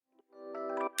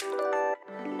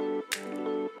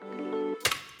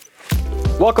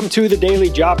Welcome to the Daily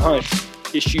Job Hunt,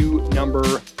 issue number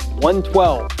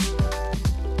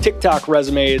 112. TikTok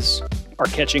resumes are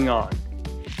catching on.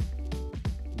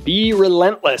 Be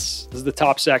relentless is the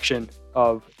top section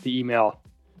of the email.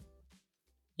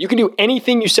 You can do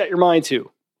anything you set your mind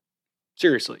to.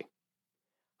 Seriously.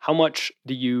 How much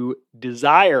do you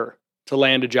desire to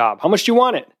land a job? How much do you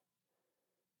want it?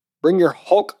 Bring your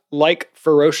Hulk-like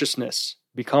ferociousness.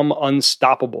 Become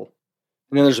unstoppable.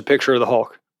 And then there's a picture of the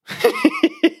Hulk.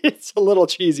 It's a little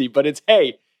cheesy, but it's,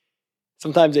 hey,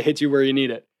 sometimes it hits you where you need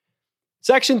it.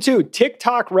 Section 2,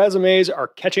 TikTok resumes are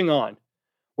catching on.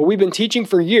 What we've been teaching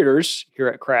for years here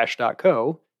at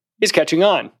Crash.co is catching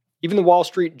on. Even the Wall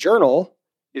Street Journal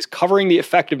is covering the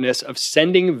effectiveness of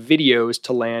sending videos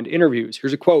to land interviews.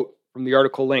 Here's a quote from the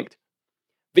article linked.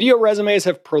 Video resumes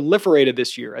have proliferated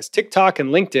this year as TikTok and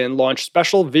LinkedIn launched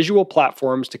special visual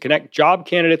platforms to connect job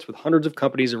candidates with hundreds of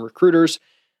companies and recruiters.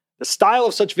 The style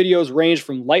of such videos range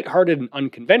from lighthearted and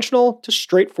unconventional to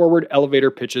straightforward elevator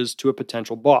pitches to a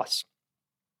potential boss.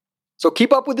 So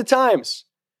keep up with the times.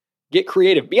 Get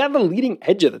creative. Be on the leading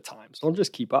edge of the times. Don't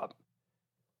just keep up.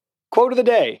 Quote of the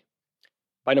day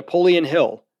by Napoleon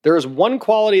Hill. There is one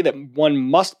quality that one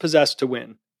must possess to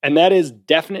win, and that is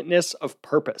definiteness of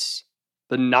purpose.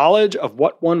 The knowledge of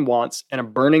what one wants and a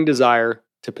burning desire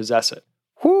to possess it.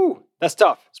 Whew, that's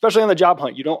tough, especially on the job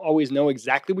hunt. You don't always know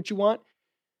exactly what you want,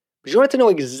 but you don't have to know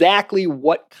exactly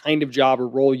what kind of job or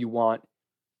role you want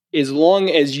as long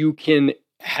as you can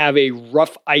have a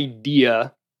rough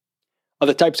idea of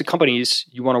the types of companies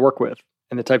you want to work with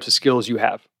and the types of skills you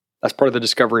have. That's part of the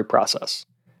discovery process.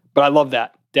 But I love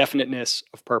that, definiteness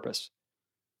of purpose.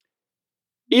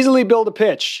 Easily build a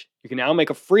pitch. You can now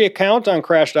make a free account on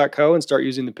Crash.co and start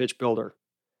using the pitch builder.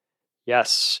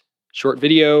 Yes, short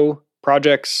video,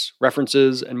 projects,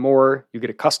 references, and more. You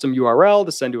get a custom URL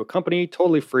to send to a company,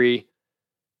 totally free.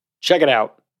 Check it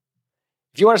out.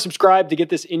 If you want to subscribe to get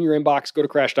this in your inbox, go to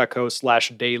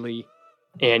crash.co/daily,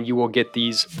 and you will get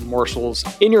these morsels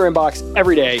in your inbox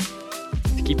every day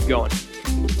to keep you going.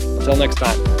 Until next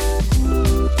time.